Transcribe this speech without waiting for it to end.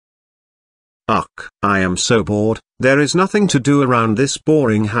Ugh, I am so bored. There is nothing to do around this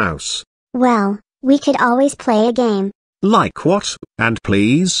boring house. Well, we could always play a game. Like what? And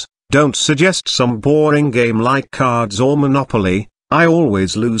please, don't suggest some boring game like cards or Monopoly. I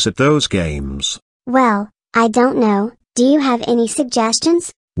always lose at those games. Well, I don't know. Do you have any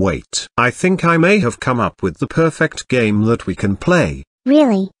suggestions? Wait, I think I may have come up with the perfect game that we can play.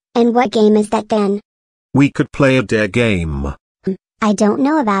 Really? And what game is that then? We could play a dare game. I don't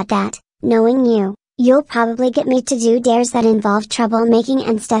know about that. Knowing you, you'll probably get me to do dares that involve troublemaking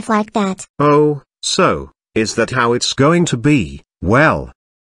and stuff like that. Oh, so, is that how it's going to be? Well,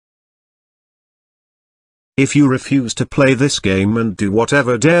 if you refuse to play this game and do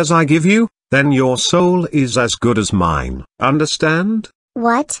whatever dares I give you, then your soul is as good as mine. Understand?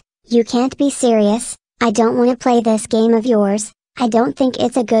 What? You can't be serious. I don't want to play this game of yours. I don't think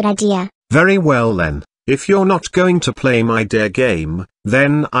it's a good idea. Very well then. If you're not going to play my dare game,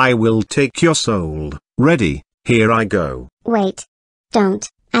 then I will take your soul. Ready? Here I go. Wait. Don't.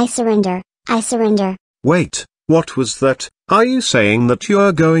 I surrender. I surrender. Wait, what was that? Are you saying that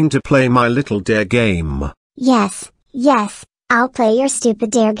you're going to play my little dare game? Yes, yes, I'll play your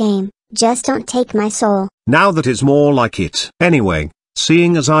stupid dare game. Just don't take my soul. Now that is more like it. Anyway,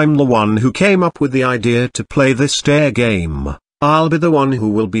 seeing as I'm the one who came up with the idea to play this dare game, I'll be the one who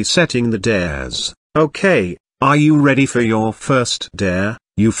will be setting the dares. Okay, are you ready for your first dare?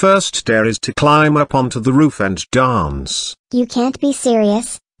 Your first dare is to climb up onto the roof and dance. You can't be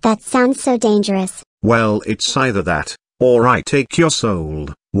serious. That sounds so dangerous. Well, it's either that, or I take your soul.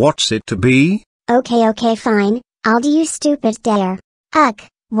 What's it to be? Okay, fine. I'll do you stupid dare. Ugh,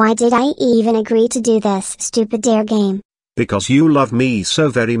 why did I even agree to do this stupid dare game? Because you love me so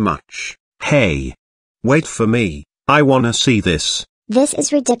very much. Hey. Wait for me, I wanna see this. This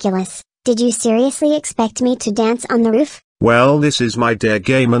is ridiculous. Did you seriously expect me to dance on the roof? Well, this is my dare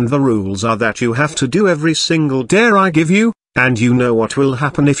game and the rules are that you have to do every single dare I give you, and you know what will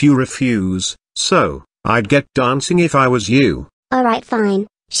happen if you refuse, so, I'd get dancing if I was you. Alright fine,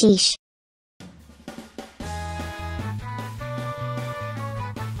 sheesh.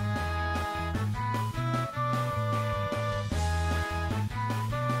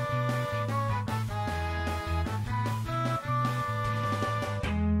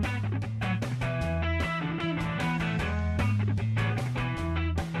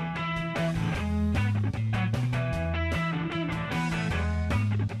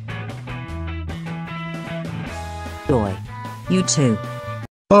 Joy. You too.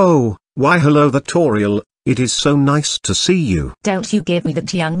 Oh, why hello tutorial, it is so nice to see you. Don't you give me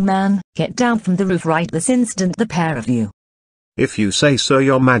that, young man. Get down from the roof right this instant, the pair of you. If you say so,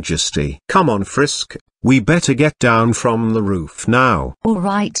 your majesty. Come on, Frisk, we better get down from the roof now.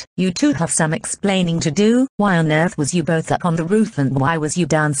 Alright, you two have some explaining to do. Why on earth was you both up on the roof and why was you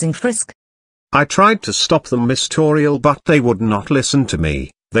dancing, Frisk? I tried to stop them, Miss Toriel, but they would not listen to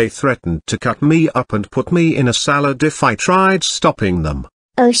me. They threatened to cut me up and put me in a salad if I tried stopping them.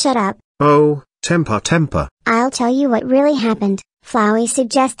 Oh, shut up. Oh, temper. I'll tell you what really happened. Flowey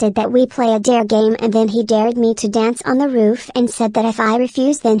suggested that we play a dare game and then he dared me to dance on the roof and said that if I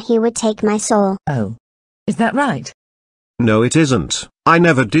refused then he would take my soul. Oh. Is that right? No, it isn't. I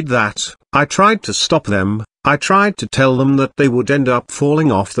never did that. I tried to stop them. I tried to tell them that they would end up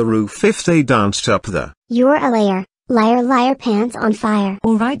falling off the roof if they danced up there. You're a liar. Liar, pants on fire.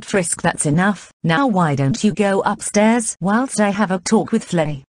 Alright, Frisk, that's enough. Now why don't you go upstairs whilst I have a talk with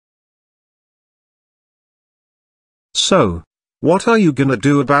Flowey? So, what are you gonna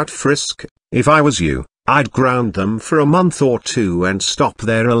do about Frisk? If I was you, I'd ground them for a month or two and stop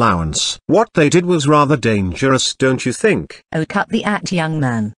their allowance. What they did was rather dangerous, don't you think? Oh, cut the act, young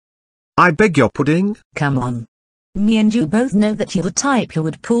man. I beg your pudding? Come on. Me and you both know that you're the type who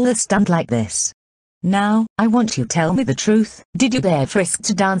would pull a stunt like this. Now, I want you to tell me the truth. Did you dare Frisk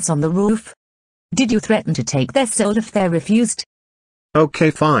to dance on the roof? Did you threaten to take their soul if they refused? Okay,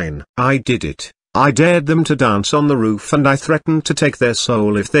 fine. I did it. I dared them to dance on the roof and I threatened to take their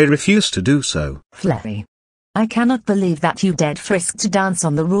soul if they refused to do so. Flowey. I cannot believe that you dared Frisk to dance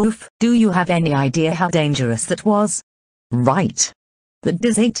on the roof. Do you have any idea how dangerous that was? Right. That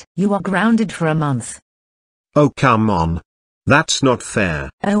does it. You are grounded for a month. Oh, come on. That's not fair.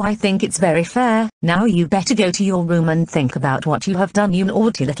 Oh, I think it's very fair. Now you better go to your room and think about what you have done, you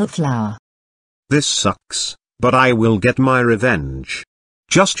naughty little flower. This sucks, but I will get my revenge.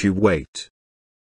 Just you wait.